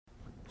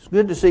It's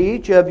good to see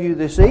each of you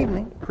this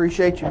evening.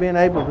 Appreciate you being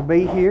able to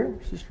be here.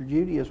 Sister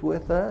Judy is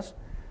with us.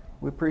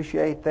 We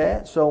appreciate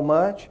that so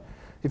much.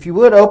 If you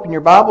would, open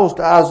your Bibles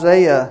to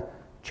Isaiah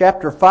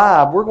chapter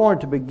 5. We're going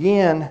to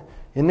begin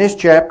in this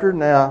chapter.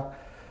 Now,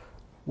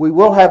 we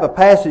will have a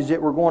passage that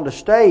we're going to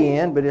stay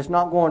in, but it's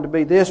not going to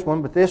be this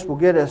one, but this will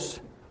get us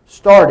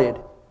started.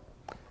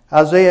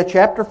 Isaiah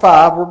chapter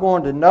 5, we're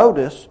going to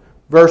notice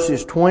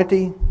verses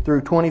 20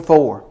 through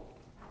 24.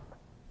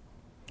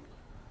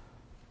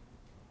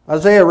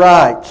 Isaiah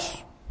writes,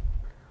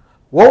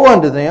 "Woe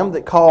unto them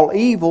that call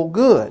evil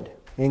good,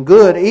 and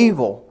good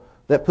evil,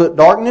 that put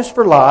darkness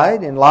for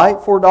light, and light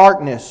for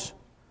darkness,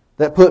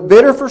 that put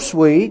bitter for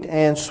sweet,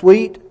 and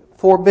sweet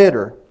for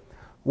bitter.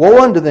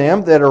 Woe unto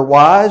them that are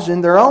wise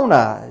in their own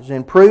eyes,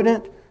 and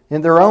prudent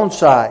in their own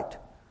sight.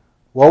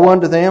 Woe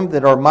unto them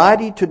that are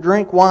mighty to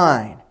drink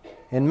wine,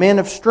 and men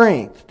of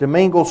strength to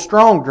mingle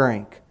strong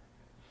drink,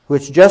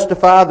 which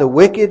justify the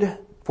wicked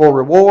for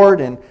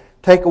reward, and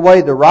take away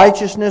the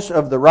righteousness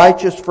of the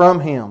righteous from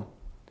him.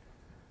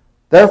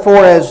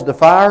 Therefore as the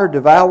fire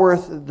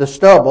devoureth the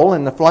stubble,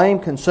 and the flame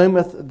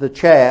consumeth the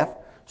chaff,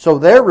 so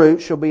their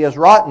root shall be as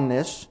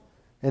rottenness,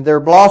 and their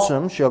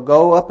blossom shall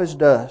go up as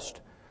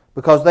dust,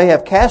 because they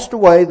have cast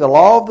away the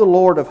law of the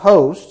Lord of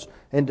hosts,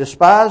 and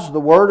despised the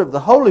word of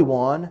the Holy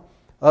One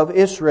of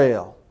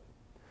Israel."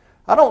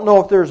 I don't know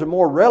if there's a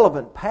more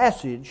relevant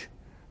passage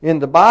in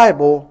the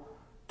Bible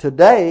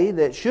today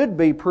that should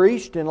be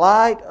preached in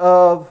light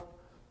of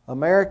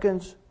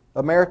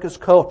America's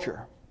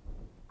culture.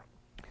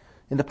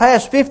 In the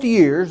past 50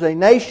 years, a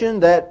nation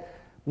that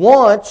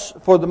once,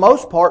 for the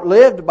most part,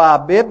 lived by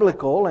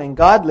biblical and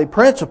godly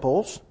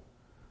principles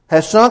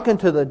has sunk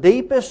into the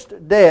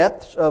deepest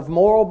depths of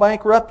moral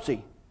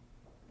bankruptcy.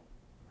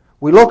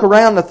 We look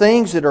around the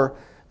things that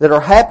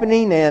are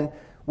happening, and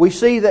we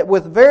see that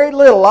with very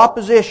little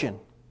opposition,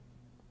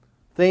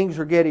 things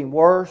are getting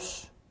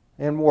worse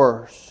and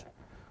worse.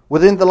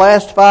 Within the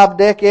last 5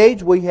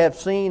 decades, we have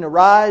seen a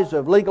rise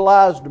of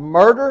legalized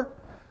murder.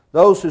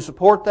 Those who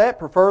support that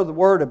prefer the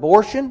word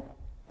abortion.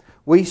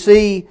 We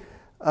see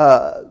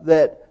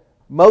that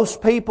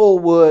most people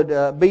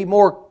would be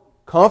more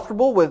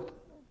comfortable with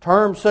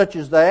terms such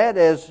as that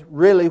as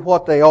really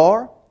what they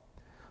are.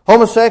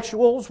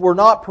 Homosexuals were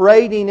not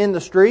parading in the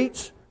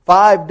streets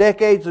 5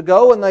 decades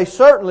ago, and they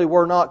certainly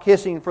were not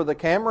kissing for the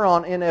camera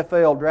on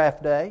NFL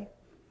draft day.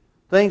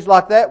 Things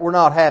like that were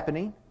not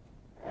happening.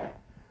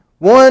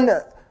 One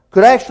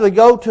could actually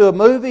go to a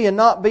movie and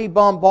not be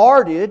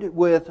bombarded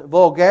with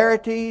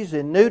vulgarities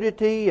and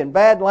nudity and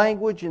bad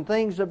language and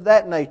things of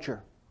that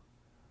nature.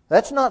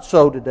 That's not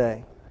so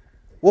today.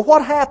 Well,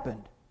 what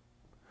happened?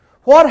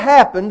 What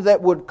happened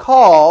that would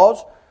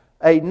cause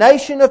a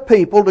nation of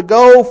people to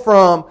go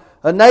from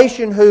a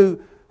nation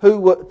who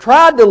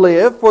tried to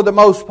live, for the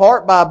most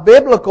part, by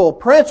biblical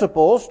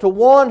principles to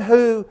one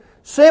who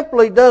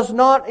simply does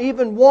not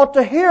even want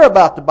to hear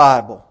about the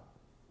Bible?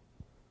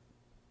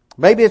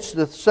 Maybe it's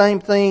the same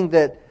thing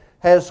that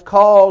has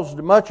caused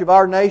much of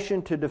our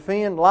nation to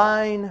defend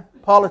lying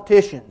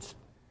politicians.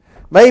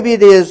 Maybe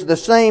it is the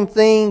same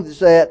things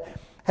that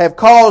have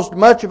caused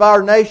much of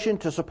our nation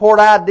to support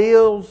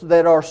ideals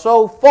that are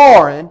so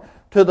foreign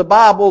to the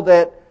Bible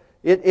that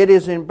it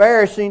is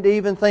embarrassing to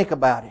even think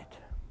about it.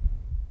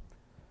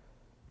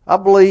 I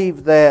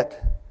believe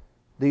that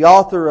the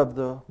author of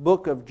the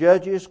book of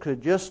Judges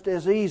could just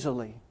as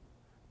easily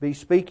be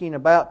speaking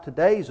about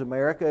today's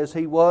America as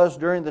he was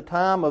during the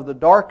time of the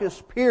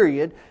darkest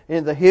period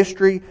in the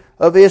history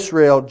of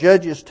Israel.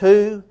 Judges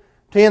 2,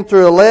 10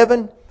 through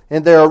 11,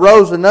 "And there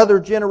arose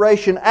another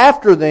generation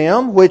after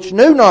them, which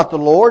knew not the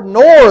Lord,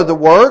 nor the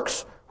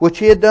works which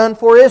He had done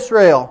for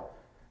Israel.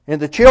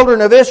 And the children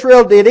of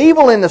Israel did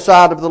evil in the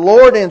sight of the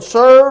Lord, and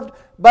served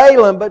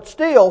Baalim." But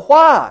still,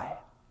 why?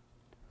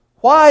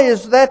 Why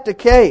is that the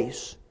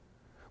case?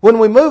 When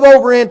we move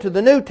over into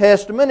the New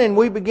Testament and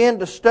we begin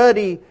to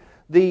study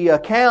the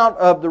account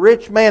of the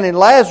rich man and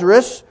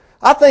Lazarus,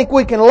 I think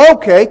we can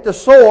locate the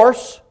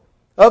source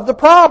of the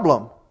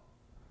problem.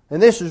 And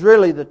this is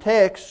really the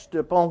text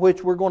upon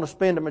which we're going to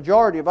spend a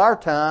majority of our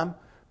time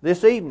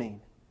this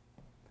evening.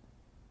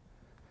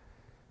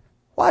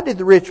 Why did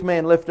the rich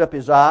man lift up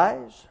his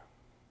eyes,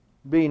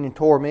 being in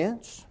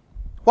torments?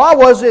 Why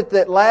was it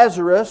that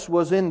Lazarus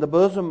was in the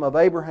bosom of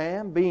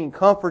Abraham, being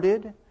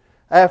comforted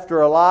after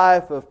a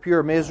life of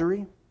pure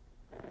misery?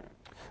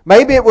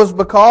 Maybe it was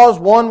because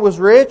one was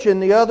rich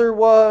and the other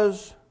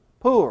was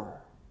poor.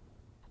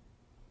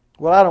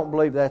 Well, I don't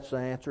believe that's the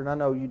answer, and I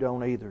know you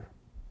don't either.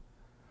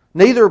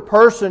 Neither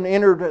person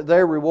entered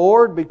their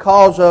reward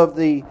because of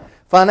the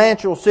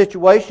financial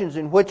situations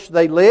in which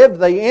they lived.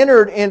 They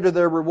entered into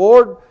their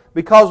reward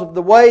because of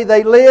the way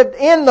they lived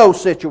in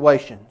those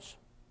situations.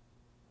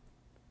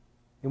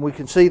 And we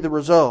can see the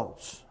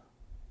results.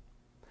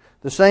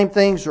 The same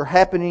things are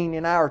happening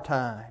in our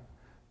time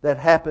that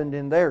happened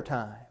in their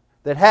time,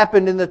 that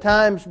happened in the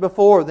times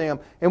before them.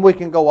 And we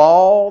can go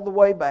all the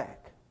way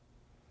back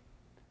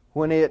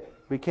when it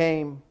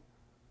became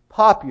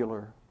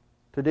popular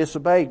to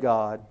disobey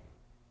God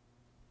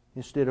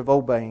instead of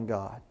obeying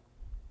God.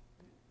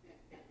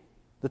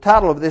 The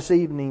title of this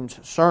evening's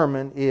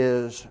sermon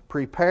is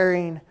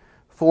Preparing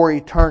for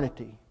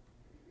Eternity.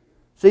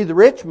 See, the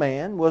rich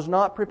man was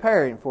not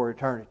preparing for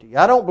eternity.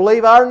 I don't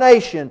believe our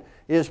nation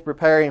is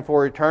preparing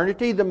for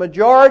eternity. The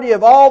majority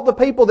of all the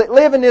people that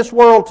live in this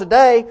world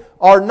today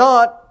are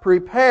not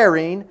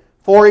preparing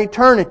for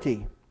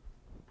eternity.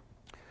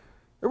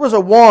 There was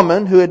a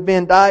woman who had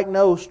been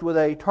diagnosed with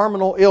a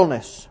terminal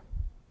illness.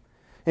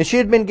 And she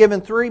had been given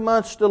 3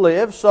 months to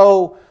live,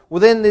 so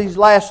within these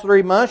last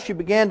 3 months, she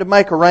began to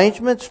make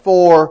arrangements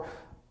for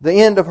the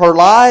end of her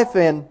life,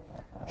 and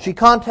she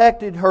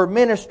contacted her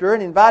minister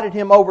and invited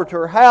him over to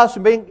her house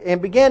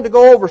and began to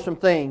go over some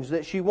things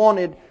that she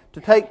wanted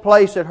to take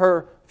place at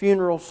her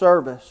funeral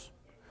service.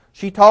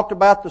 She talked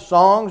about the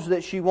songs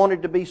that she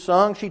wanted to be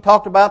sung. She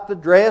talked about the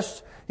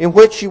dress in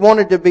which she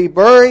wanted to be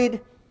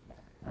buried.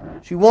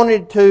 She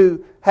wanted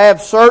to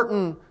have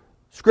certain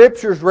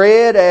scriptures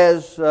read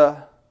as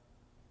the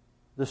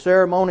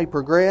ceremony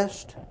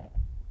progressed.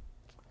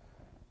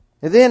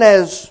 And then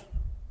as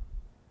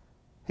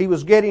he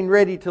was getting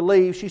ready to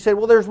leave, she said,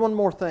 well, there's one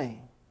more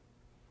thing.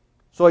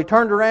 So he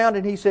turned around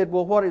and he said,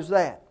 well, what is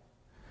that?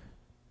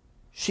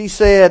 She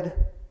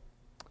said,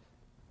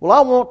 well,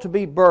 I want to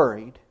be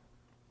buried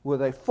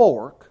with a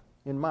fork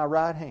in my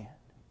right hand.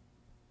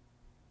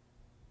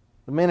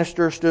 The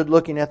minister stood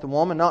looking at the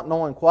woman, not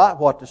knowing quite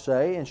what to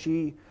say, and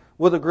she,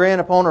 with a grin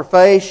upon her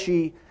face,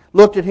 she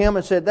looked at him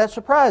and said, that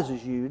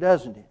surprises you,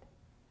 doesn't it?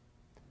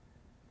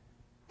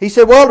 He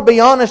said, well, to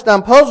be honest,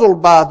 I'm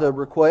puzzled by the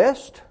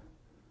request.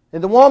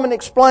 And the woman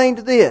explained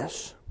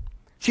this.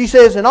 She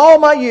says, in all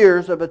my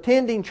years of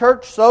attending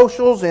church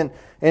socials and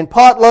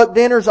potluck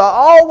dinners, I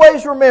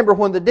always remember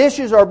when the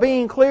dishes are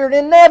being cleared,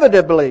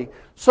 inevitably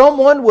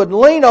someone would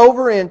lean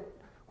over and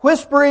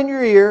whisper in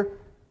your ear,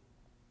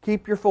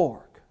 keep your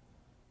fork.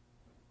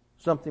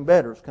 Something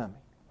better is coming.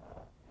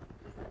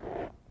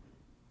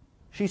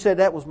 She said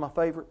that was my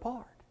favorite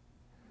part.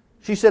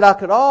 She said I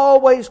could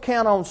always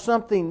count on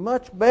something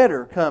much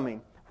better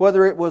coming,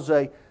 whether it was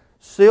a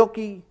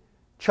silky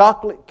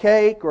chocolate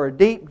cake or a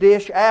deep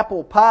dish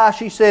apple pie.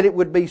 She said it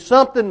would be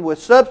something with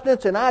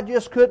substance and I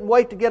just couldn't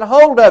wait to get a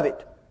hold of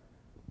it.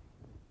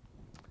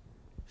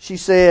 She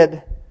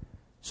said,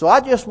 so I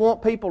just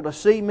want people to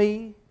see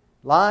me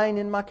lying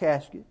in my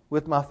casket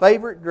with my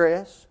favorite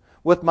dress,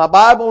 with my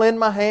Bible in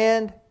my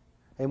hand,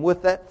 and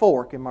with that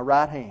fork in my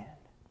right hand.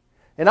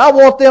 And I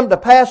want them to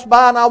pass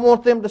by and I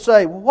want them to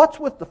say, well, what's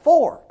with the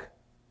fork?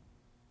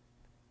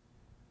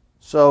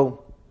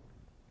 So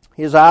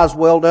his eyes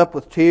welled up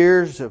with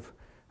tears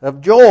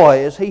of joy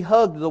as he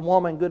hugged the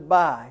woman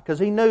goodbye, because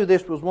he knew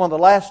this was one of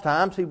the last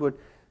times he would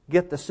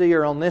get to see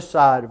her on this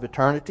side of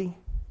eternity.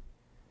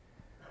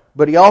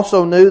 But he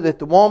also knew that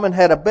the woman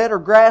had a better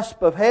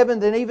grasp of heaven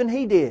than even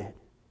he did.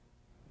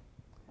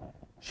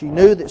 She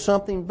knew that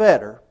something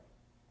better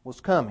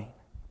was coming.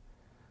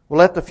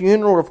 Well, at the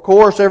funeral, of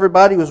course,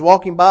 everybody was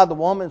walking by the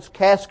woman's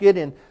casket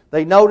and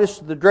they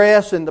noticed the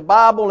dress and the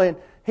Bible, and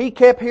he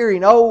kept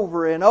hearing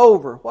over and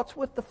over, what's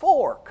with the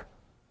fork?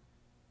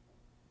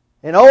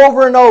 And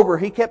over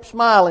he kept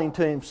smiling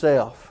to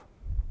himself.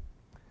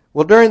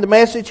 Well, during the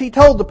message, he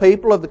told the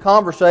people of the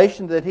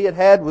conversation that he had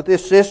had with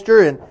this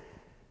sister, and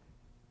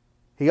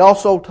he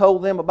also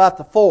told them about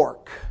the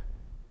fork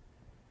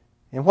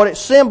and what it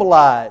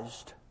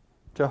symbolized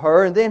to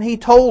her, and then he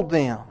told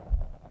them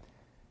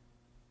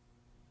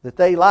that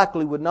they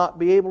likely would not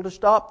be able to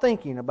stop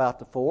thinking about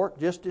the fork,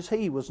 just as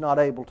he was not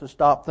able to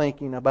stop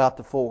thinking about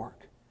the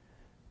fork.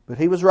 But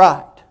he was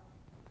right.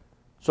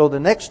 So the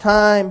next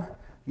time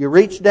you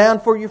reach down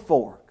for your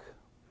fork,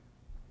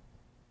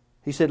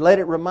 he said, let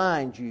it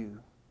remind you,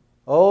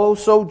 oh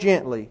so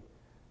gently,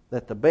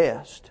 that the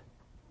best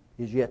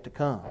is yet to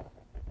come.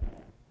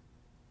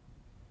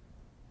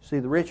 See,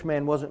 the rich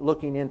man wasn't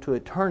looking into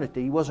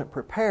eternity. He wasn't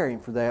preparing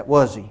for that,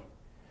 was he?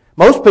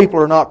 Most people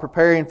are not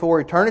preparing for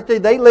eternity.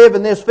 They live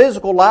in this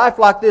physical life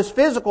like this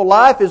physical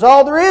life is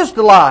all there is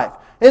to life,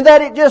 and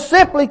that it just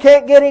simply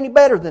can't get any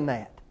better than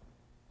that.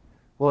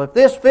 Well, if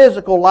this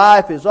physical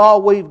life is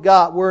all we've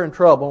got, we're in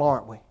trouble,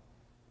 aren't we?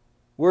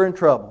 We're in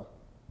trouble.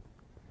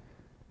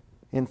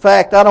 In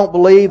fact, I don't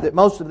believe that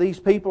most of these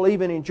people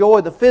even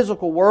enjoy the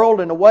physical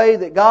world in a way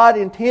that God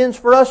intends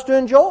for us to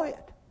enjoy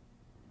it.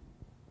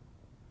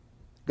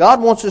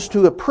 God wants us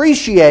to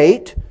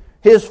appreciate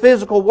His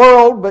physical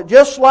world, but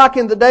just like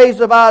in the days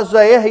of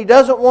Isaiah, He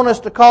doesn't want us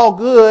to call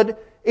good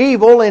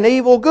evil and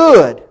evil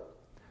good.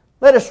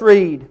 Let us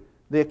read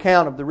the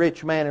account of the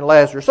rich man and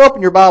Lazarus.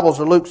 Open your Bibles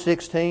to Luke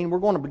 16. We're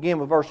going to begin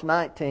with verse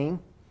 19.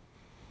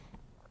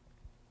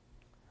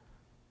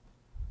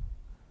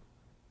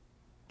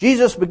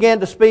 Jesus began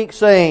to speak,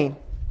 saying,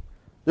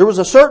 there was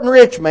a certain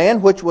rich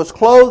man which was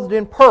clothed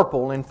in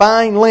purple and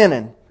fine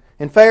linen,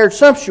 and fared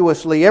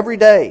sumptuously every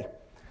day.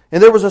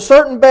 And there was a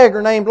certain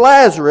beggar named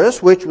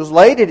Lazarus, which was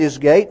laid at his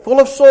gate, full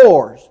of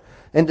sores,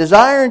 and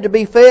desiring to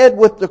be fed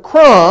with the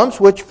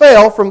crumbs which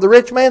fell from the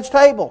rich man's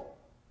table.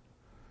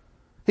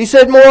 He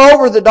said,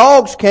 moreover, the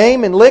dogs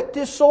came and licked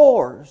his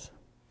sores.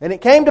 And it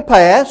came to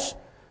pass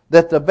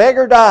that the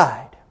beggar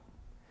died,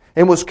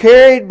 and was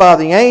carried by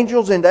the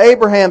angels into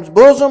Abraham's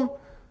bosom.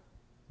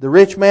 The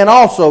rich man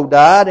also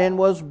died and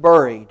was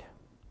buried.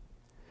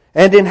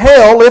 And in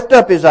hell lift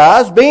up his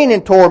eyes, being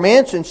in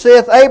torments, and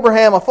saith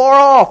Abraham afar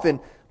off, and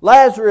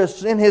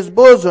Lazarus in his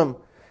bosom.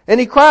 And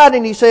he cried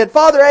and he said,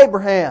 Father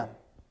Abraham,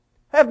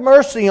 have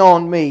mercy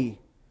on me,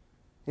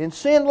 and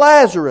send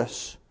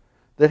Lazarus,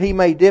 that he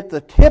may dip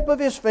the tip of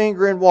his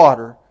finger in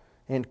water,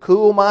 and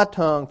cool my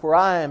tongue, for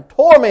I am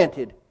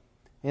tormented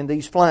in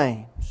these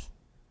flames.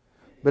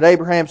 But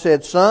Abraham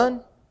said,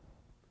 Son,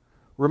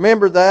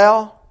 remember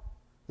thou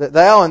that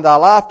thou in thy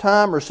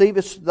lifetime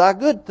receivest thy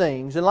good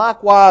things, and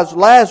likewise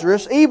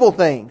Lazarus evil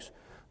things.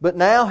 But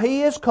now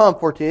he is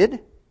comforted,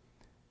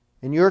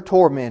 and you're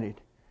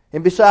tormented.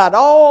 And beside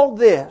all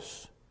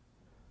this,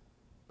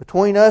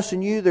 between us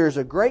and you there is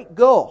a great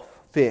gulf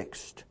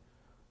fixed,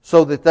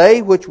 so that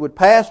they which would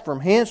pass from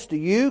hence to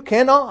you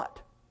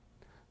cannot,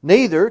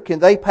 neither can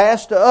they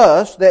pass to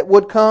us that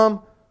would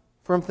come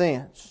from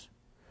thence.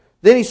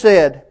 Then he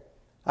said,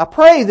 I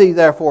pray thee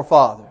therefore,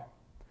 Father,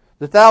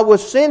 that thou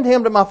wouldst send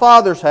him to my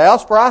father's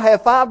house, for I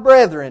have 5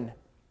 brethren,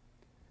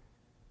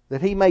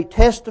 that he may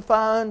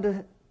testify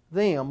unto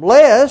them,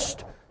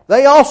 lest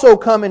they also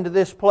come into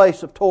this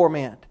place of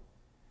torment.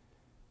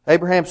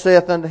 Abraham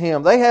saith unto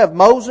him, They have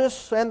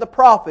Moses and the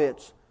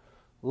prophets,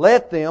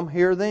 let them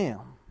hear them.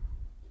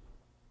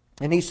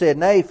 And he said,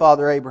 Nay,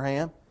 Father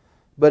Abraham,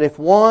 but if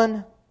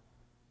one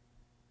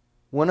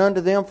went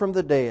unto them from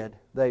the dead,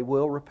 they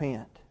will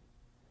repent.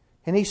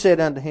 And he said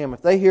unto him,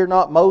 If they hear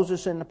not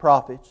Moses and the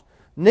prophets,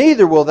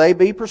 neither will they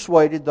be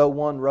persuaded, though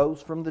one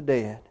rose from the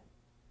dead.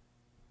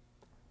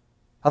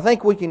 I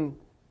think we can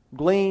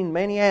glean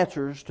many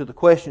answers to the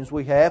questions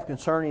we have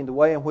concerning the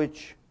way in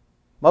which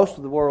most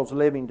of the world's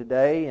living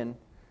today, and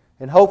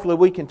hopefully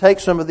we can take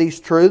some of these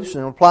truths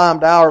and apply them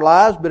to our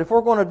lives. But if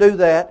we're going to do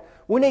that,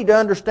 we need to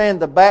understand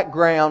the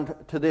background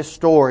to this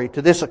story,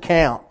 to this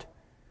account.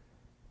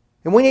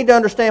 And we need to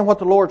understand what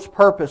the Lord's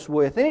purpose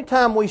with.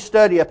 Anytime we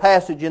study a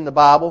passage in the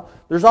Bible,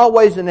 there's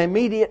always an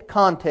immediate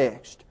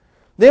context.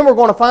 Then we're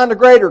going to find a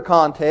greater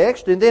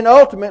context, and then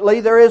ultimately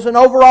there is an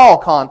overall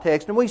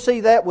context. And we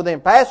see that within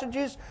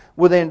passages,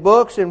 within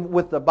books, and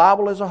with the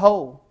Bible as a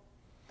whole.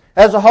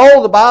 As a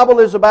whole, the Bible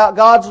is about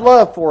God's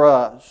love for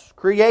us,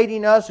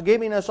 creating us,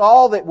 giving us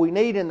all that we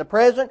need in the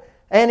present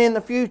and in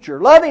the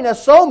future. Loving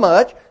us so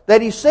much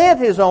that He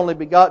sent His only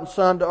begotten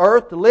Son to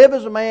earth to live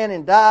as a man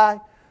and die,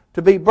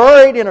 to be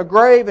buried in a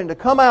grave and to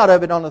come out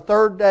of it on the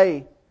third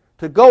day,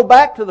 to go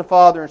back to the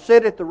Father and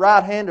sit at the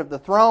right hand of the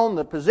throne,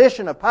 the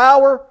position of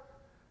power,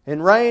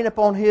 and reign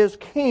upon His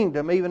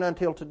kingdom even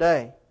until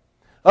today.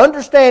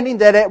 Understanding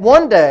that at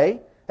one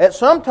day, at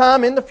some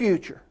time in the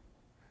future,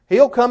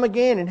 He'll come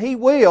again and He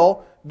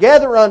will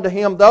gather unto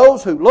Him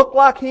those who look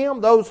like Him,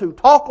 those who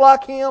talk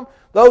like Him,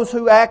 those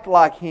who act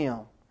like Him,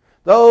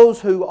 those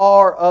who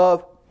are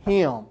of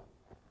Him.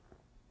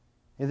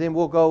 And then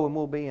we'll go and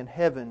we'll be in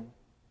heaven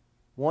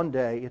one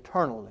day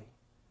eternally.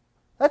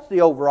 That's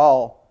the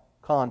overall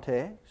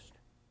context.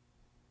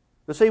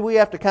 But see, we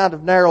have to kind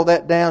of narrow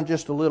that down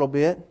just a little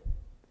bit.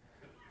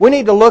 We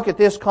need to look at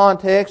this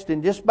context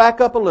and just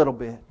back up a little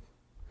bit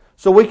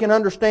so we can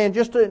understand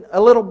just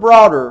a little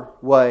broader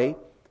way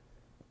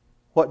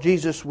what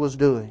Jesus was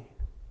doing.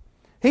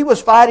 He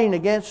was fighting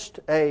against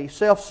a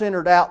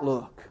self-centered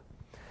outlook.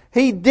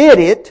 He did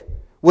it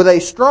with a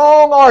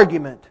strong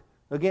argument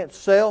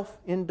against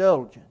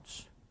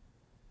self-indulgence.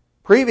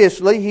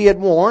 Previously, He had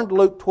warned,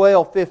 Luke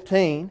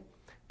 12:15,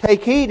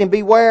 Take heed and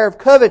beware of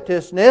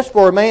covetousness,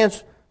 for a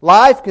man's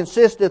life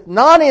consisteth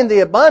not in the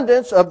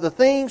abundance of the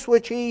things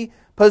which he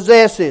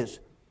possesses.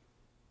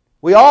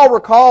 We all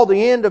recall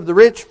the end of the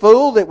rich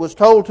fool that was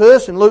told to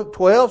us in Luke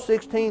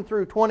 12:16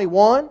 through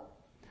 21.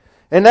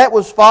 And that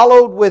was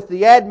followed with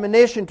the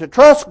admonition to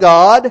trust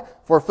God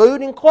for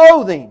food and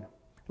clothing.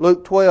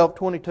 Luke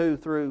 12:22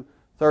 through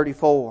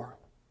 34.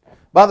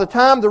 By the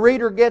time the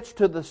reader gets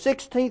to the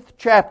 16th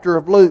chapter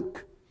of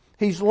Luke,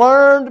 he's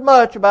learned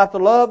much about the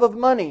love of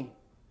money.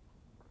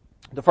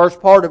 The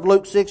first part of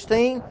Luke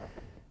 16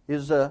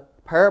 is a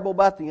parable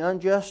about the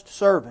unjust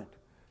servant.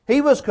 He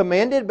was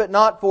commended, but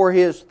not for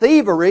his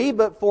thievery,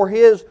 but for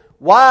his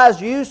wise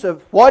use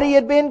of what he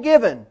had been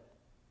given.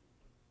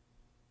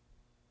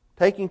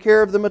 Taking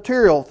care of the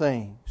material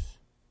things.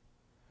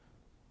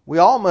 We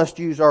all must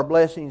use our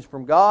blessings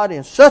from God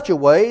in such a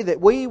way that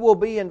we will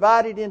be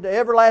invited into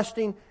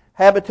everlasting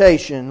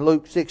habitation.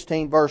 Luke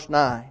 16 verse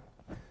 9.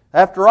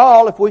 After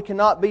all, if we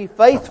cannot be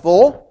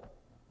faithful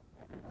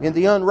in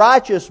the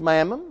unrighteous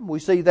mammon, we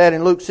see that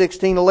in Luke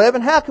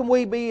 16:11, how can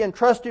we be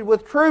entrusted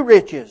with true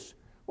riches?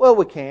 Well,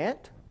 we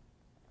can't.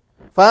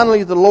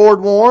 Finally, the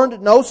Lord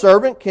warned, no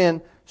servant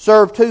can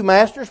serve 2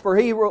 masters, for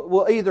he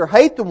will either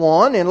hate the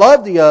one and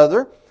love the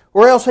other,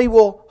 or else he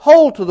will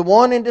hold to the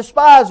one and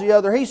despise the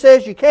other. He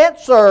says you can't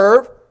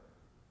serve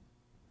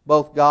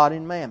both God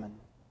and mammon.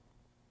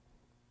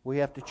 We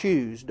have to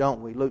choose,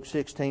 don't we? Luke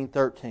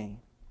 16:13.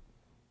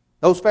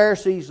 Those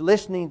Pharisees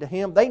listening to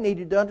Him, they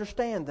needed to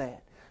understand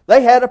that.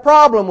 They had a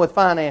problem with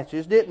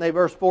finances, didn't they?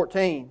 Verse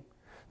 14.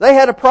 They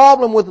had a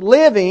problem with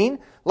living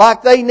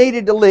like they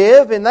needed to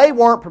live, and they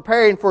weren't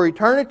preparing for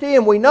eternity,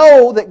 and we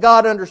know that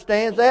God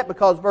understands that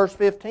because verse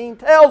 15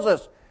 tells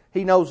us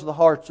He knows the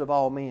hearts of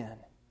all men.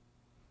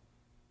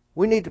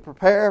 We need to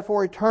prepare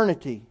for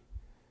eternity.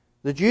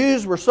 The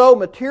Jews were so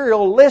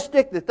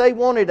materialistic that they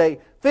wanted a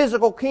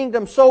physical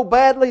kingdom so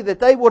badly that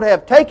they would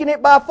have taken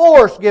it by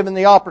force given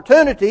the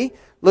opportunity.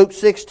 Luke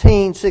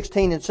 16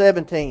 and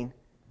 17.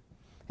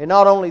 And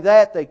not only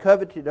that, they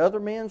coveted other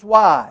men's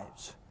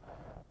wives.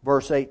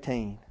 Verse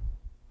 18.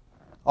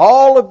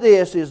 All of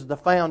this is the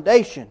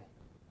foundation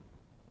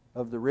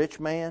of the rich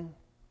man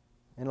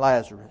and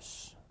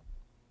Lazarus.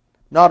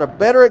 Not a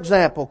better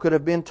example could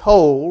have been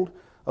told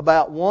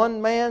about one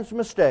man's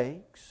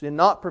mistakes in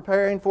not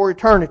preparing for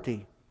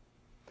eternity.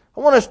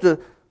 I want us to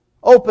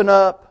open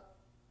up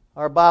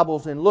our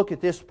Bibles and look at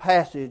this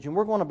passage, and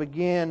we're going to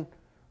begin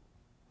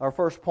our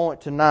first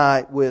point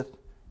tonight with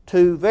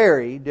two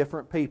very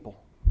different people.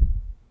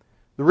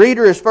 The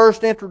reader is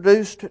first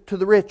introduced to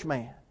the rich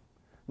man.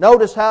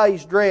 Notice how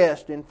he's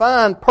dressed in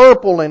fine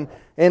purple and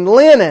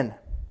linen.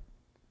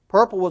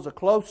 Purple was a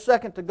close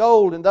second to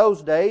gold in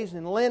those days,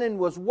 and linen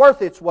was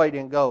worth its weight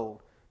in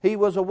gold. He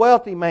was a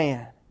wealthy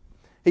man.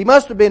 He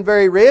must have been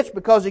very rich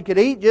because he could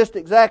eat just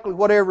exactly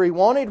whatever he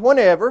wanted,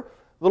 whenever.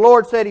 The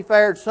Lord said he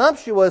fared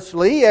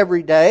sumptuously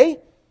every day.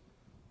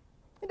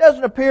 It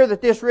doesn't appear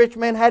that this rich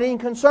man had any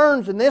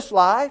concerns in this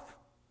life.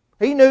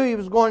 He knew he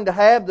was going to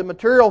have the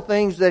material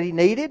things that he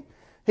needed.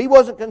 He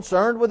wasn't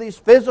concerned with his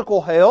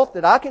physical health,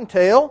 that I can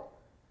tell.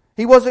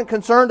 He wasn't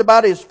concerned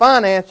about his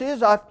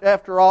finances.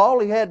 After all,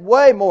 he had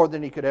way more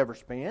than he could ever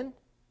spend.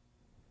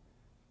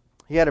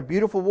 He had a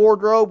beautiful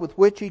wardrobe with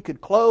which he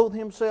could clothe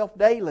himself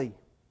daily.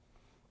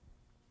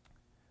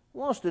 I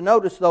want us to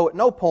notice, though, at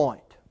no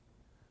point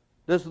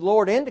does the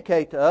Lord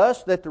indicate to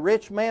us that the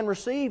rich man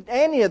received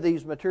any of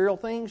these material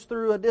things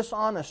through a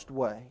dishonest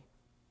way.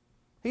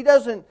 He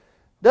doesn't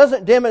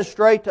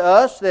demonstrate to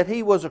us that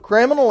he was a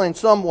criminal in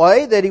some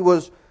way, that he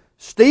was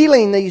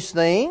stealing these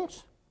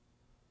things.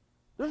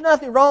 There's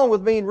nothing wrong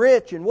with being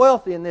rich and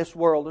wealthy in this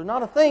world. There's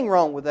not a thing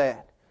wrong with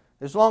that,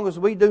 as long as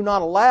we do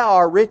not allow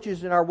our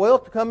riches and our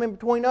wealth to come in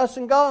between us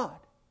and God.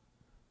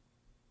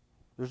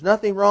 There's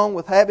nothing wrong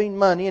with having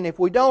money, and if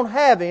we don't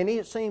have any,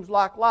 it seems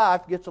like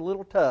life gets a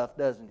little tough,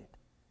 doesn't it?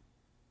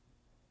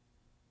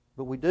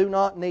 But we do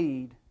not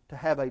need to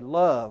have a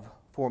love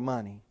for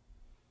money.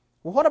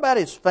 Well, what about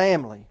his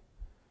family?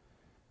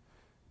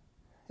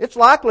 It's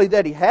likely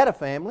that he had a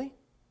family.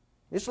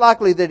 It's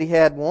likely that he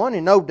had one,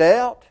 and no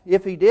doubt,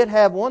 if he did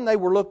have one, they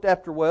were looked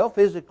after well,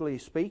 physically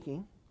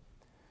speaking.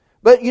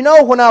 But you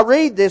know, when I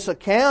read this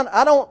account,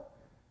 I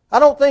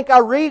don't think I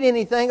read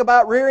anything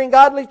about rearing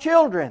godly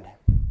children.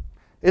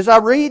 As I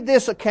read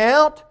this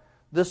account,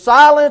 the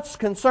silence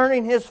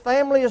concerning his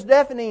family is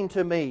deafening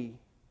to me.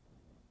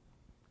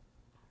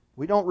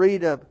 We don't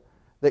read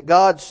that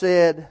God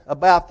said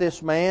about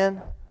this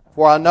man,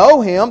 "For I know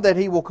him, that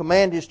he will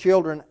command his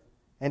children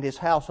and his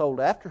household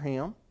after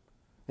him,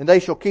 and they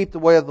shall keep the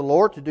way of the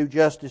Lord to do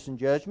justice and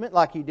judgment,"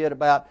 like he did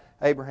about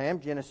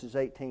Abraham, Genesis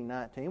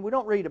 18:19. We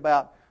don't read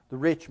about the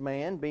rich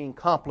man being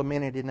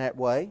complimented in that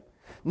way.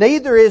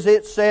 Neither is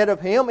it said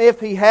of him, if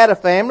he had a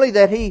family,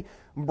 that he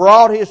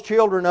brought his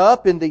children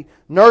up in the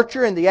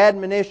nurture and the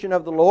admonition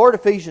of the Lord,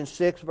 Ephesians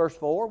 6 verse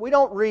 4. We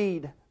don't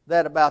read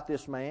that about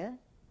this man.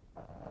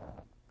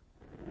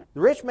 The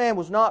rich man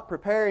was not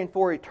preparing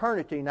for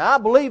eternity. Now, I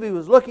believe he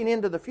was looking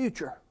into the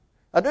future.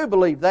 I do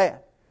believe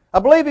that. I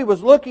believe he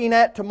was looking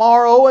at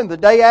tomorrow and the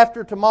day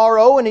after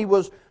tomorrow, and he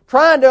was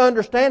trying to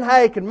understand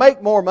how he could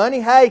make more money,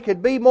 how he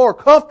could be more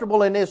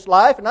comfortable in this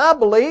life, and I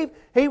believe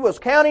he was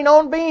counting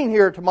on being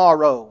here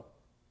tomorrow.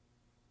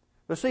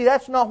 But see,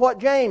 that's not what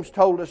James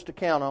told us to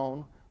count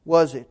on,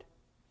 was it?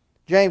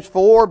 James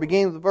 4,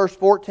 beginning with verse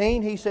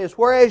 14, he says,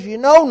 "Whereas you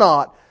know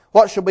not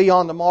what shall be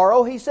on the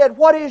morrow," he said,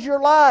 "What is your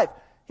life?"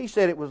 He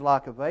said it was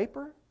like a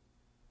vapor.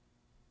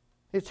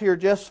 It's here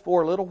just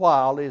for a little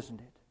while, isn't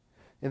it?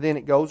 And then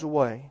it goes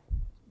away.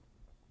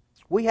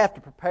 We have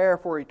to prepare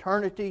for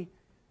eternity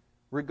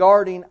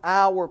regarding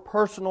our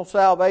personal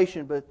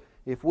salvation, but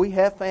if we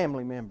have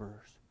family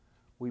members,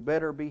 we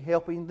better be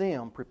helping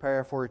them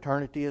prepare for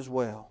eternity as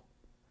well.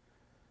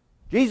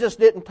 Jesus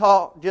didn't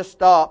just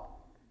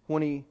stop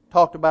when He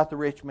talked about the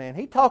rich man.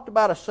 He talked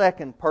about a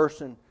second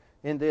person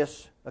in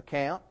this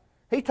account.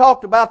 He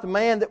talked about the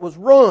man that was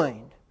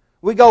ruined.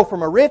 We go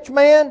from a rich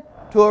man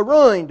to a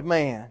ruined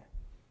man.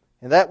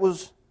 And that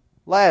was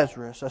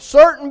Lazarus. A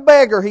certain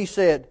beggar, he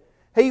said,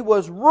 he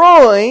was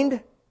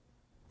ruined,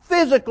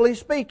 physically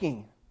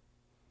speaking.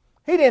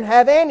 He didn't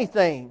have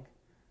anything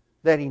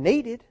that he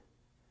needed.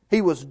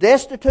 He was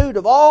destitute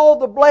of all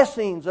the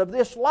blessings of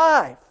this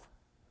life.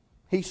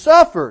 He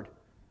suffered.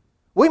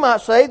 We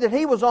might say that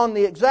he was on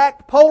the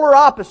exact polar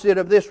opposite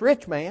of this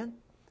rich man,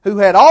 who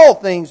had all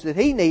things that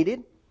he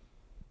needed.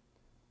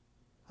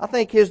 I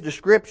think his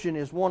description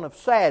is one of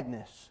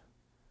sadness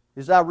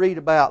as I read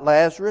about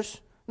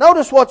Lazarus.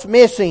 Notice what's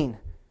missing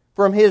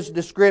from his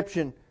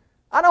description.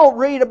 I don't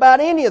read about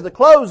any of the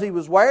clothes he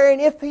was wearing,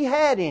 if he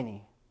had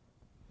any.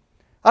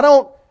 I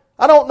don't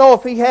I don't know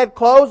if he had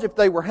clothes, if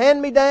they were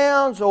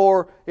hand-me-downs,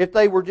 or if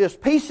they were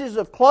just pieces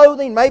of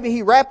clothing maybe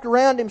he wrapped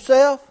around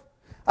himself.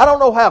 I don't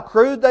know how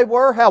crude they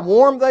were, how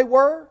warm they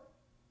were.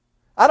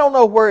 I don't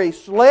know where he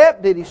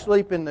slept. Did he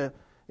sleep in the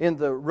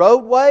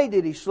roadway?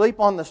 Did he sleep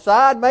on the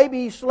side? Maybe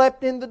he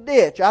slept in the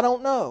ditch. I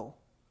don't know.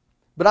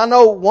 But I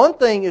know one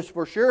thing is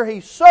for sure, he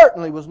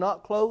certainly was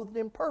not clothed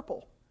in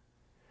purple.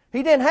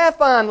 He didn't have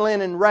fine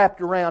linen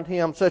wrapped around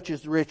him such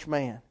as the rich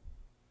man.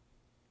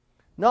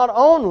 Not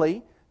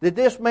only did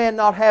this man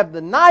not have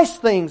the nice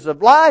things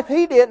of life,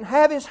 he didn't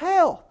have his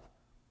health.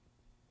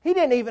 He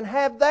didn't even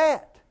have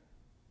that.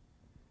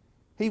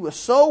 He was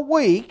so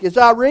weak, as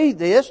I read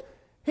this,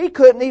 he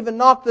couldn't even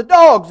knock the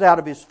dogs out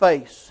of his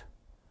face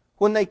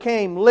when they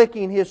came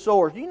licking his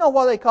sores. Do you know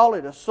why they call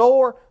it a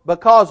sore?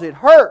 Because it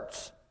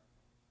hurts.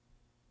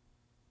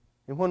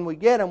 And when we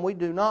get them, we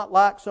do not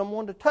like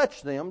someone to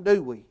touch them,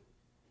 do we?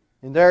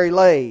 And there he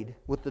laid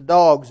with the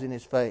dogs in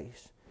his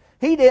face.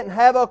 He didn't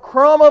have a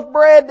crumb of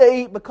bread to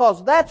eat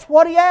because that's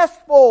what he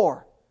asked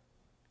for.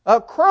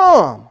 A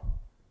crumb.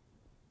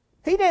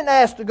 He didn't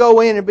ask to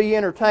go in and be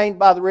entertained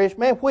by the rich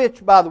man,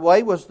 which, by the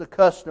way, was the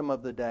custom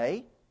of the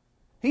day.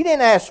 He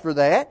didn't ask for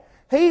that.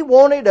 He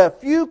wanted a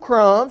few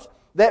crumbs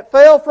that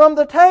fell from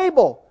the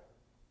table.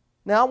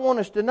 Now I want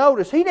us to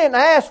notice, he didn't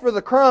ask for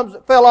the crumbs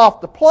that fell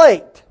off the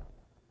plate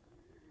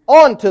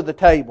onto the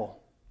table.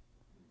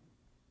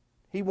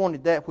 He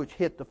wanted that which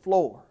hit the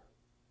floor.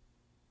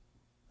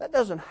 That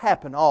doesn't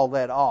happen all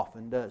that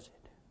often, does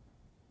it?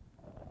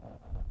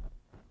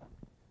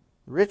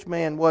 The rich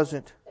man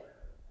wasn't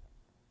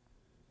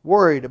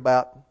worried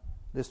about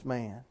this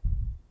man.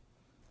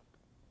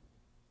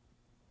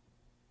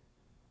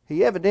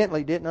 He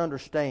evidently didn't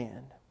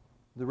understand,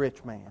 the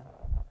rich man,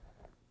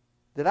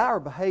 that our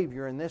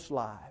behavior in this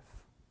life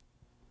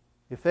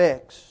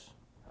affects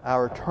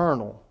our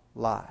eternal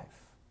life.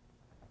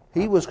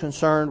 He was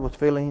concerned with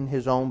filling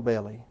his own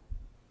belly.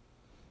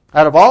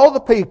 Out of all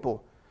the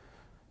people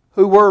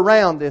who were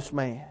around this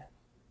man,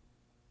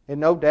 and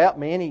no doubt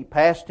many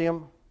passed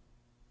him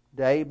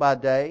day by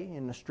day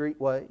in the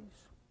streetways,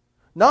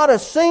 not a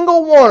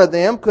single one of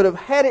them could have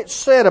had it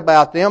said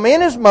about them,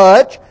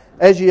 inasmuch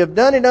as ye have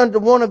done it unto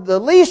one of the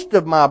least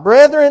of my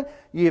brethren,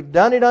 ye have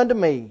done it unto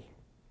me.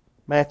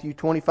 Matthew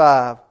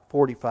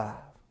 25:45.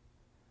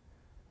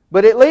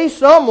 But at least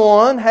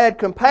someone had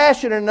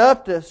compassion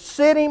enough to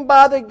sit him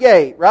by the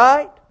gate,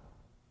 right?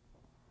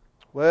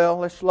 Well,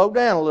 let's slow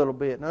down a little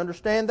bit and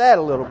understand that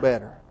a little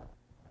better.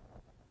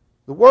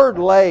 The word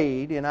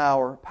laid in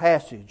our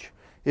passage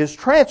is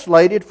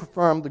translated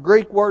from the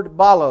Greek word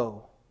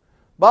balo.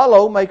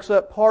 Balo makes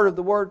up part of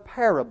the word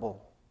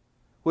parable,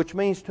 which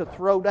means to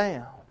throw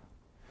down.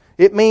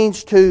 It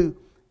means to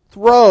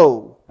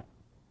throw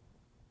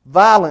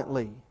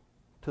violently,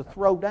 to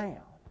throw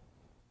down.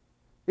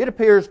 It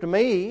appears to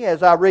me,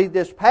 as I read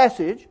this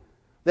passage,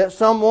 that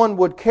someone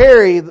would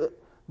carry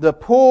the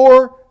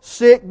poor,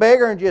 sick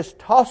beggar and just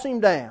toss him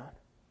down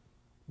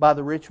by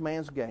the rich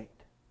man's gate,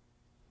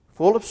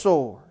 full of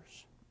sores.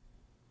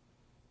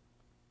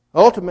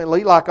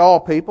 Ultimately, like all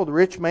people, the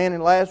rich man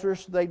and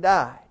Lazarus, they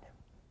died.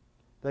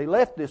 They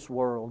left this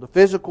world, the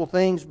physical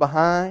things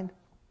behind,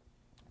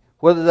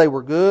 whether they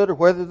were good or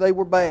whether they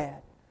were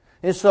bad.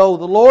 And so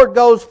the Lord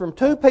goes from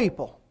two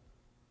people,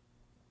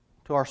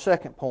 to our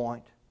second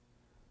point,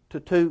 to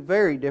two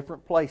very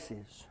different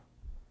places.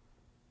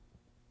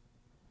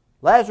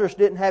 Lazarus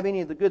didn't have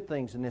any of the good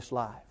things in this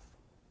life.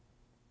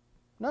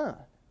 None.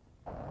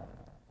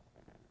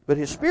 But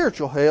his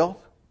spiritual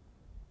health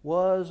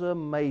was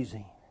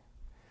amazing.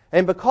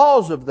 And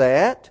because of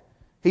that,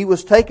 he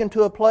was taken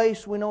to a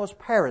place we know as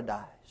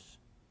paradise.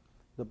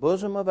 The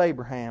bosom of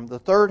Abraham, the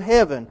third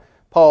heaven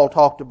Paul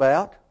talked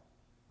about.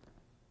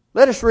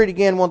 Let us read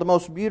again one of the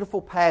most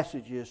beautiful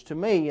passages to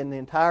me in the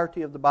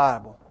entirety of the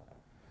Bible.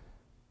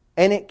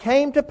 And it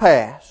came to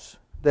pass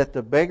that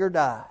the beggar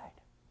died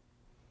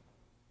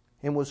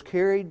and was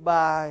carried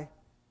by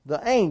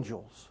the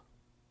angels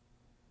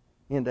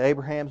into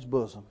Abraham's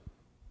bosom.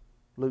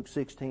 Luke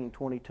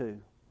 16:22.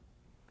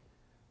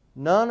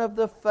 None of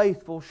the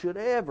faithful should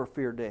ever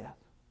fear death.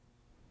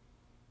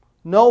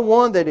 No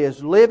one that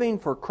is living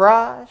for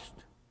Christ,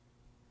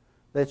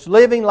 that's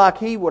living like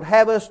He would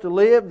have us to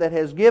live, that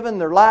has given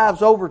their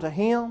lives over to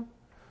Him,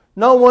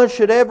 no one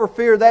should ever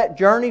fear that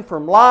journey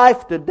from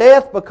life to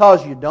death,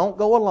 because you don't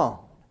go alone.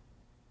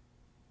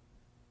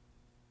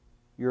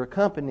 You're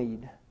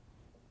accompanied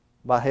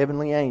by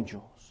heavenly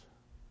angels.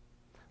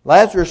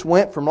 Lazarus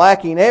went from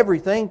lacking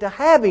everything to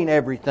having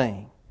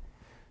everything.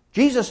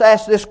 Jesus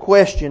asked this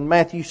question,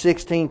 Matthew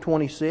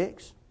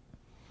 16:26.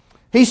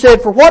 He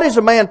said, "For what is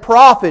a man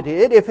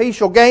profited if he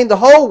shall gain the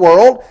whole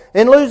world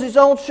and lose his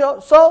own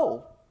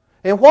soul?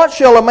 And what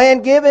shall a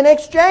man give in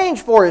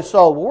exchange for his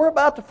soul?" Well, we're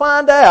about to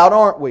find out,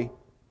 aren't we?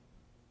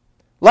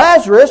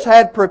 Lazarus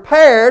had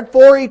prepared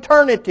for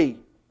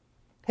eternity.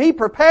 He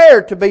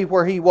prepared to be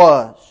where he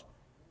was.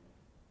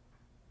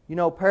 You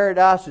know,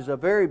 paradise is a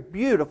very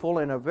beautiful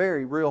and a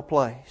very real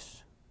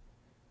place.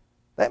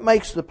 That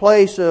makes the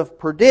place of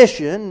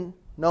perdition,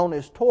 known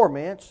as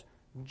torments,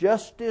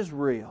 just as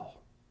real.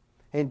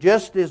 and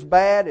just as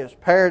bad as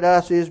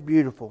paradise is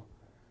beautiful.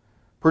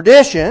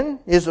 Perdition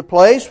is the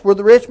place where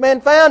the rich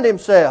man found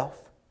himself.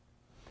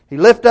 He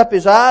lift up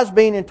his eyes,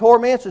 being in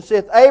torments, and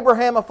saith,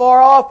 Abraham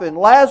afar off, and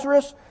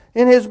Lazarus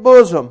in his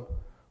bosom.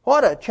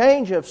 What a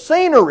change of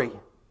scenery!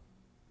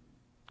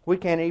 We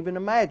can't even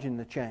imagine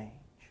the change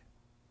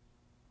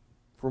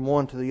from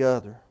one to the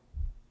other.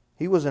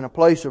 He was in a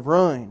place of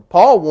ruin.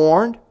 Paul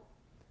warned.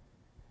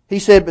 He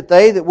said, But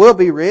they that will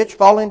be rich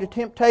fall into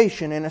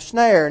temptation and a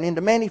snare, and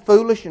into many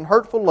foolish and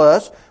hurtful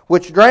lusts,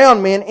 which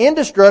drown men in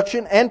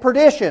destruction and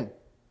perdition.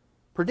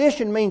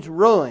 Perdition means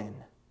ruin.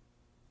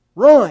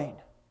 Ruin.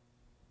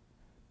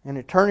 An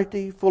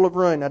eternity full of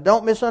ruin. Now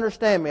don't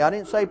misunderstand me. I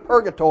didn't say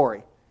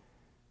purgatory.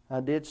 I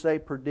did say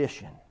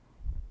perdition.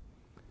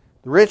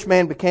 The rich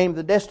man became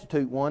the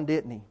destitute one,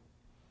 didn't he?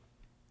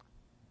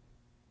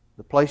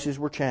 The places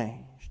were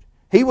changed.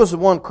 He was the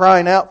one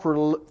crying out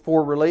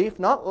for relief,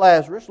 not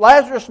Lazarus.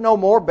 Lazarus no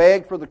more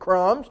begged for the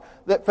crumbs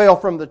that fell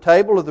from the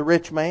table of the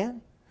rich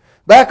man.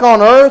 Back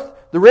on earth,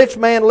 the rich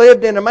man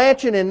lived in a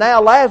mansion, and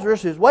now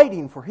Lazarus is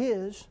waiting for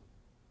his.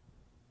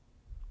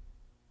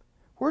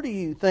 Where do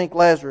you think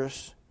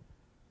Lazarus,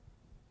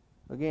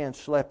 again,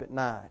 slept at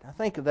night? I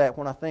think of that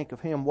when I think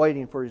of him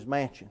waiting for his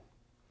mansion.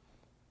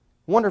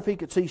 I wonder if he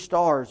could see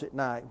stars at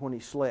night when he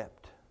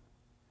slept.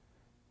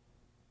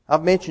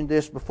 I've mentioned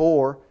this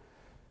before,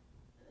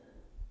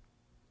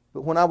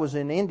 but when I was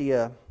in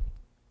India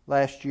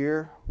last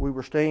year, we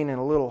were staying in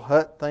a little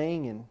hut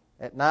thing, and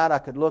at night I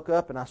could look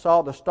up and I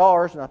saw the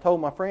stars, and I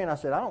told my friend, I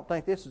said, I don't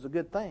think this is a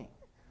good thing.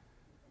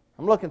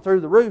 I'm looking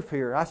through the roof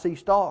here, I see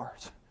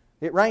stars.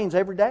 It rains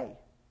every day.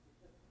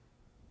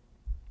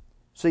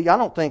 See, I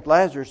don't think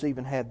Lazarus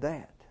even had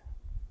that.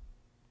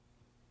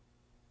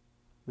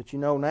 But you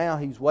know, now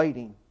he's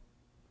waiting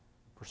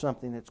for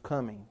something that's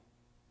coming.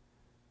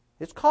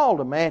 It's called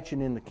a mansion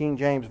in the King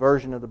James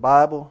Version of the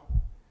Bible.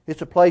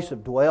 It's a place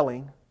of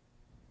dwelling.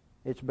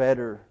 It's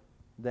better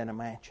than a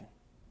mansion.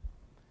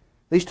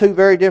 These two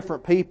very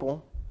different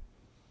people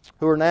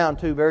who are now in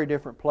two very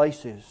different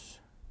places,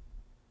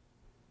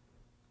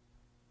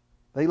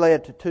 they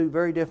led to two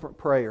very different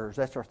prayers.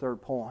 That's our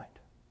third point,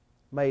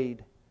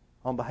 made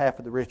on behalf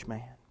of the rich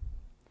man.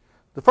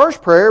 The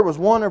first prayer was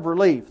one of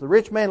relief. The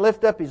rich man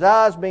lifted up his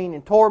eyes, being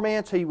in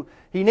torments. He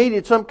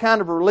needed some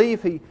kind of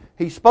relief.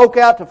 He spoke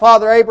out to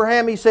Father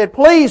Abraham. He said,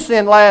 Please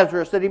send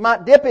Lazarus that he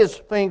might dip his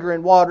finger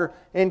in water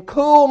and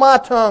cool my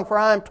tongue, for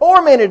I am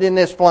tormented in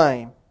this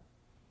flame.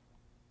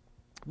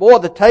 Boy,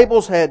 the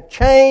tables had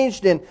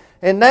changed, and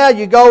now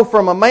you go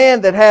from a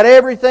man that had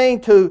everything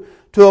to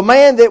a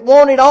man that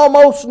wanted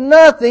almost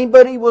nothing,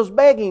 but he was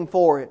begging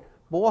for it.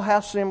 Boy,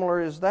 how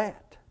similar is that?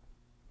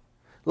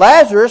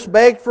 Lazarus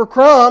begged for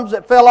crumbs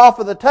that fell off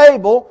of the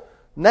table.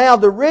 Now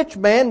the rich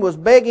man was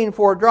begging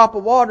for a drop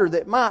of water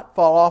that might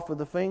fall off of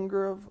the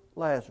finger of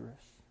Lazarus.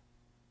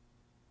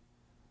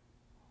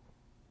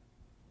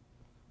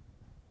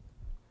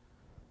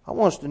 I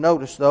want us to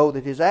notice, though,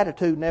 that his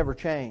attitude never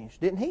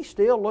changed. Didn't he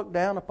still look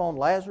down upon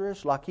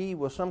Lazarus like he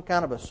was some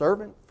kind of a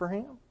servant for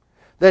him?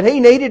 That he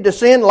needed to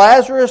send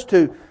Lazarus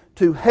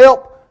to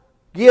help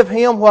give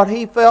him what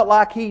he felt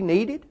like he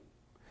needed?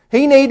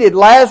 He needed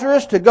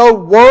Lazarus to go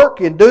work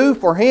and do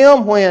for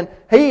him when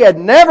he had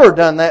never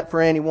done that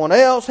for anyone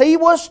else. He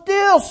was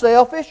still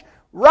selfish,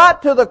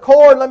 right to the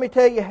core. Let me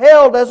tell you,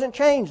 hell doesn't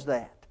change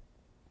that.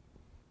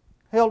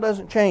 Hell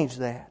doesn't change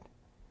that.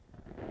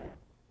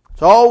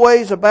 It's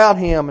always about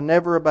him and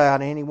never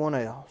about anyone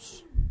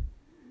else.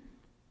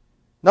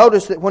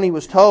 Notice that when he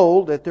was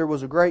told that there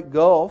was a great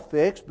gulf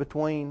fixed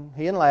between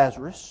he and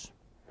Lazarus,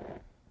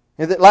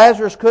 and that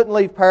Lazarus couldn't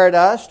leave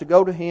paradise to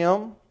go to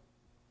him,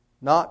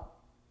 not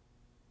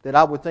that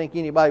I would think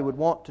anybody would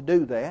want to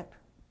do that.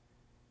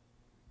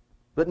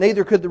 But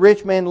neither could the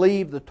rich man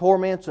leave the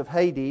torments of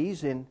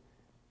Hades and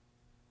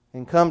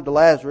come to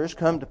Lazarus,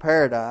 come to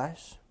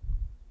paradise.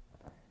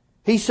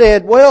 He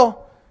said,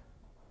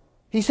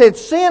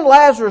 send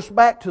Lazarus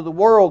back to the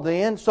world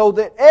then, so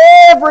that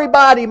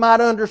everybody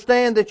might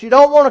understand that you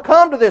don't want to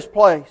come to this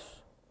place.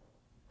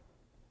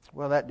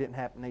 Well, that didn't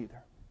happen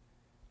either.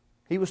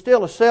 He was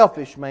still a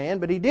selfish man,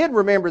 but he did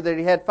remember that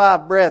he had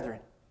 5 brethren.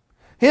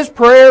 His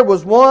prayer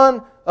was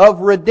one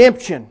of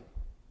redemption.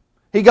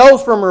 He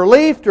goes from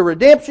relief to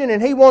redemption,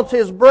 and he wants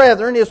his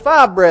brethren, his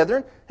 5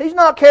 brethren. He's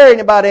not caring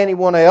about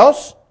anyone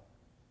else.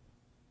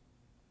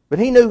 But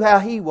he knew how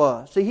he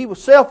was. See, he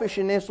was selfish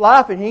in this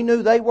life, and he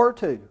knew they were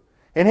too.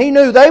 And he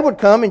knew they would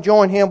come and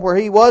join him where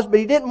he was, but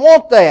he didn't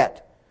want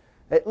that.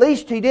 At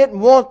least he didn't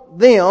want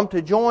them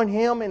to join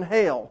him in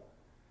hell.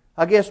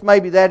 I guess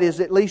maybe that is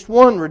at least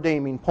one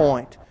redeeming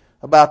point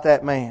about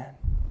that man.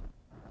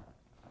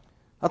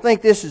 I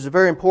think this is a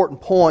very important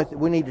point that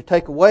we need to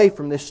take away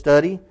from this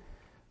study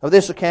of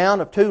this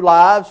account of 2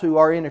 lives who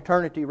are in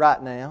eternity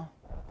right now.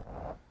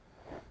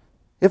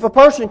 If a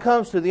person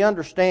comes to the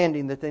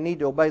understanding that they need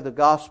to obey the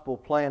gospel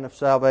plan of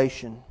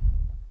salvation,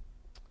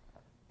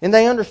 and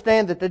they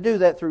understand that they do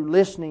that through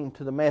listening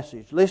to the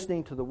message,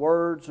 listening to the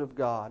words of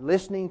God,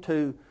 listening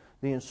to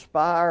the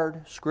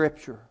inspired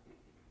Scripture,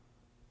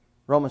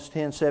 Romans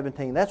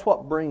 10:17. That's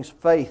what brings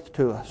faith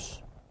to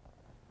us.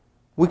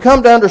 We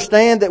come to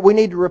understand that we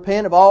need to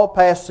repent of all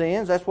past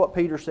sins. That's what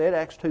Peter said,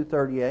 Acts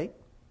 2:38.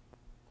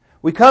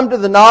 We come to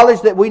the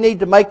knowledge that we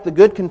need to make the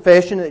good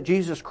confession that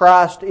Jesus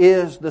Christ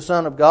is the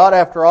Son of God.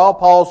 After all,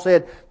 Paul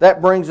said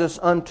that brings us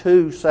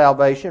unto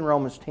salvation,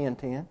 Romans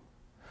 10:10.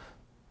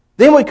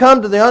 Then we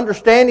come to the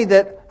understanding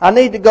that I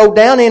need to go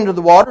down into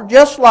the water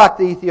just like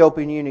the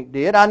Ethiopian eunuch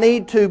did. I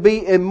need to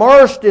be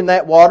immersed in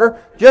that water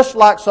just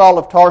like Saul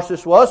of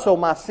Tarsus was so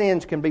my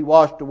sins can be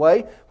washed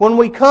away. When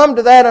we come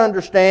to that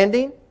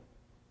understanding,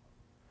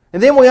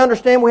 and then we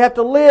understand we have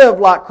to live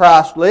like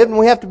Christ lived and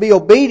we have to be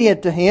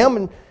obedient to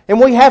Him and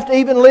we have to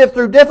even live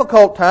through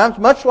difficult times,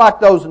 much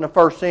like those in the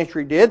first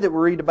century did that we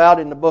read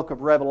about in the book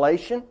of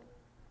Revelation.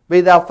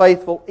 Be thou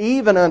faithful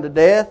even unto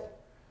death,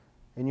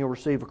 and you'll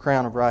receive a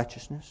crown of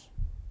righteousness.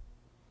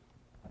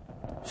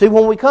 See,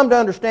 when we come to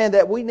understand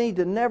that, we need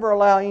to never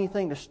allow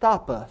anything to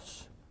stop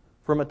us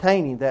from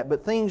attaining that,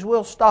 but things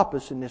will stop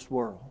us in this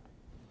world.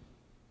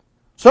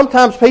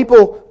 Sometimes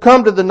people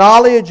come to the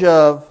knowledge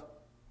of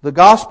the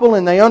gospel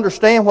and they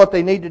understand what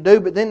they need to do,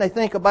 but then they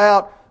think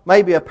about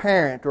maybe a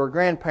parent or a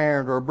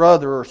grandparent or a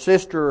brother or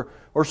sister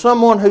or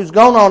someone who's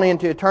gone on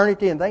into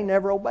eternity and they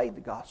never obeyed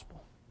the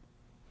gospel.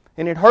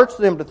 And it hurts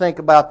them to think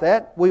about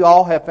that. We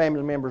all have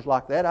family members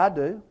like that. I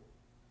do.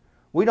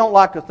 We don't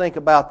like to think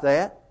about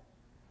that.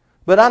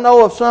 But I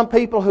know of some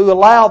people who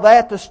allow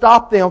that to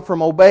stop them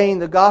from obeying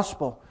the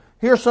gospel.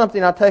 Here's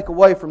something I take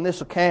away from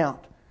this account.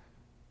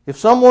 If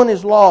someone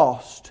is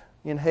lost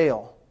in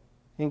hell,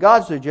 and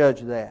God's the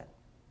judge of that,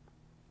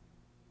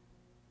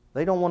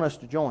 they don't want us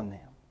to join them.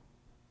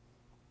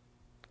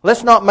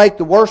 Let's not make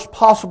the worst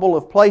possible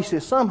of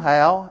places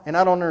somehow, and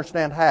I don't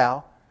understand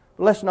how,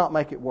 but let's not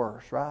make it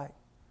worse, right?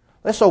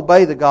 Let's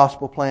obey the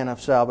gospel plan of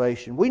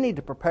salvation. We need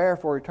to prepare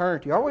for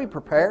eternity. Are we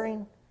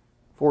preparing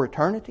for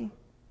eternity?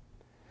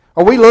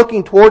 Are we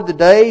looking toward the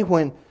day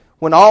when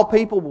all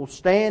people will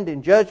stand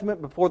in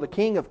judgment before the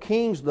King of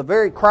Kings, the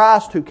very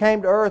Christ who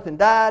came to earth and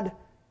died,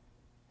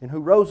 and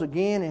who rose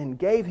again and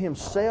gave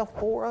Himself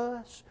for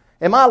us?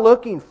 Am I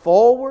looking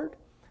forward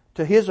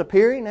to His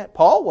appearing? That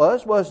Paul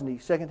was, wasn't he?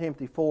 2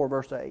 Timothy 4,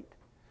 verse 8.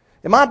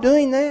 Am I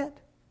doing that?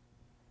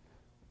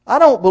 I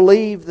don't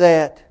believe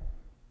that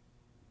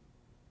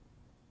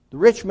the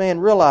rich man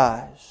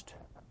realized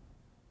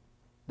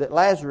that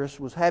Lazarus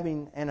was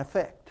having an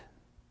effect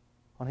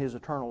on his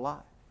eternal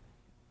life.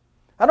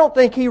 I don't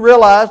think he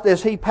realized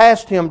as he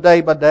passed him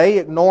day by day,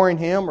 ignoring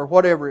him or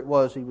whatever it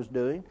was he was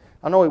doing.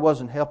 I know he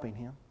wasn't helping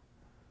him.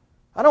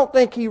 I don't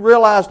think he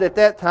realized at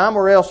that time,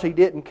 or else he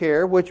didn't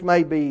care, which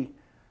may be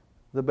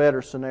the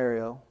better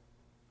scenario,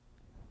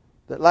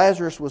 that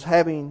Lazarus was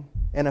having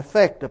an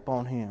effect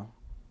upon him.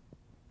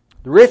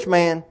 The rich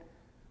man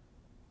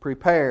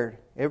prepared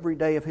every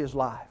day of his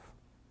life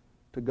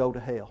to go to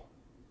hell.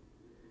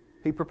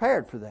 He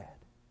prepared for that.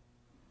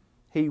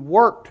 He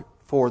worked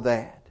for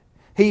that.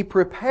 He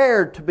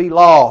prepared to be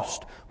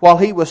lost while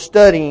he was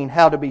studying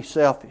how to be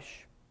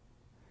selfish.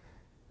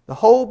 The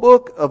whole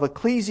book of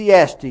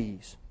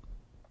Ecclesiastes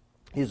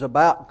is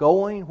about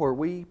going where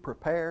we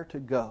prepare to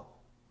go.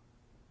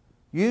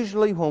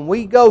 Usually when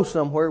we go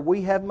somewhere,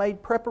 we have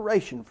made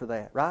preparation for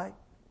that, right?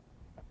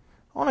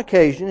 On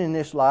occasion in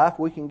this life,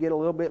 we can get a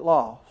little bit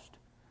lost.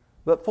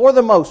 But for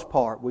the most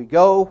part, we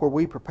go where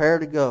we prepare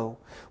to go.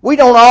 We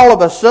don't all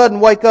of a sudden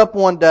wake up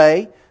one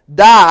day,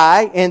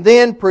 die, and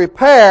then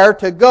prepare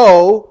to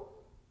go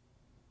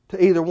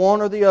to either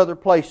one or the other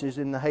places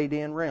in the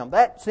Hadean realm.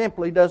 That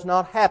simply does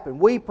not happen.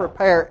 We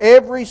prepare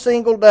every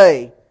single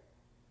day.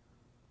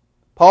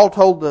 Paul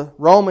told the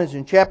Romans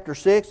in chapter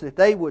 6 that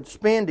they would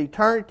spend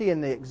eternity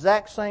in the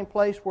exact same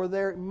place where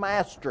their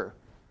master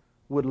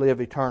would live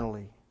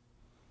eternally.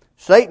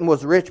 Satan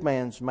was the rich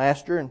man's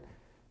master,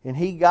 and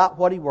he got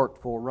what he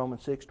worked for,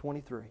 Romans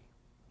 6:23.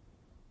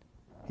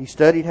 He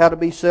studied how to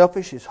be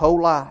selfish his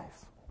whole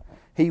life.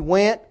 He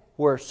went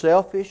where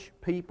selfish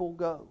people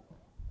go.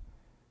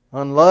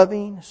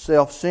 Unloving,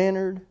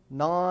 self-centered,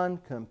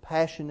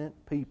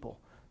 non-compassionate people.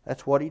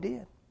 That's what he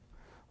did.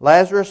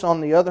 Lazarus,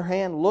 on the other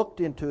hand, looked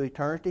into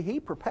eternity.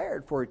 He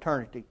prepared for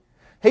eternity.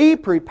 He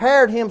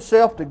prepared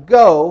himself to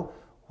go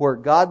where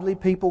godly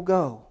people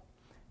go.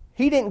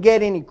 He didn't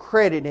get any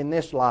credit in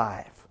this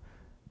life,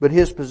 but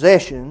his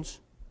possessions,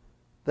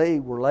 they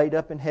were laid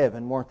up in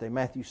heaven, weren't they?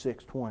 Matthew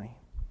 6:20.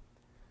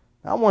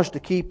 I want us to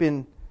keep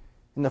in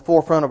the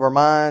forefront of our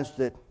minds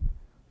that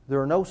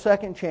there are no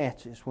second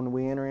chances when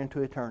we enter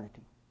into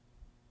eternity.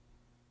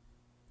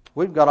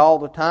 We've got all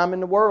the time in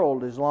the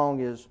world as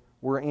long as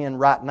we're in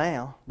right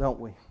now, don't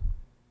we?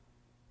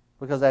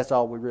 Because that's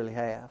all we really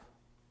have,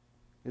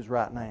 is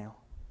right now.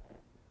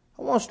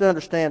 I want us to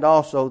understand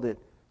also that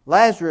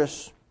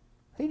Lazarus,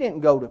 he didn't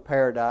go to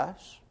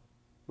paradise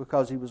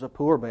because he was a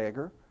poor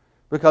beggar,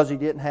 because he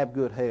didn't have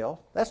good health.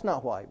 That's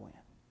not why he went.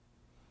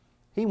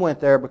 He went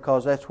there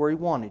because that's where he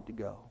wanted to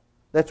go.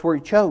 That's where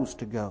he chose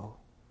to go.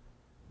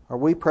 Are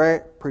we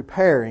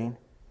preparing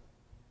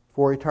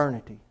for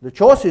eternity? The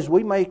choices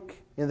we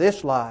make in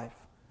this life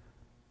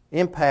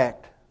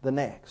impact the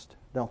next,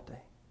 don't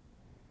they?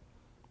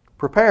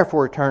 Prepare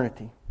for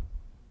eternity.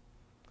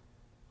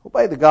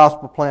 Obey the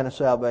gospel plan of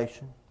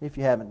salvation if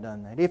you haven't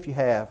done that. If you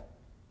have,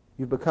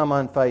 you've become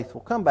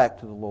unfaithful. Come back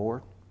to the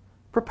Lord.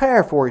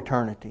 Prepare for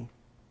eternity.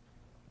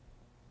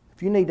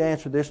 If you need to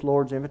answer this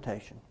Lord's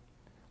invitation,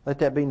 let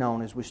that be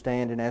known as we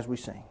stand and as we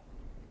sing.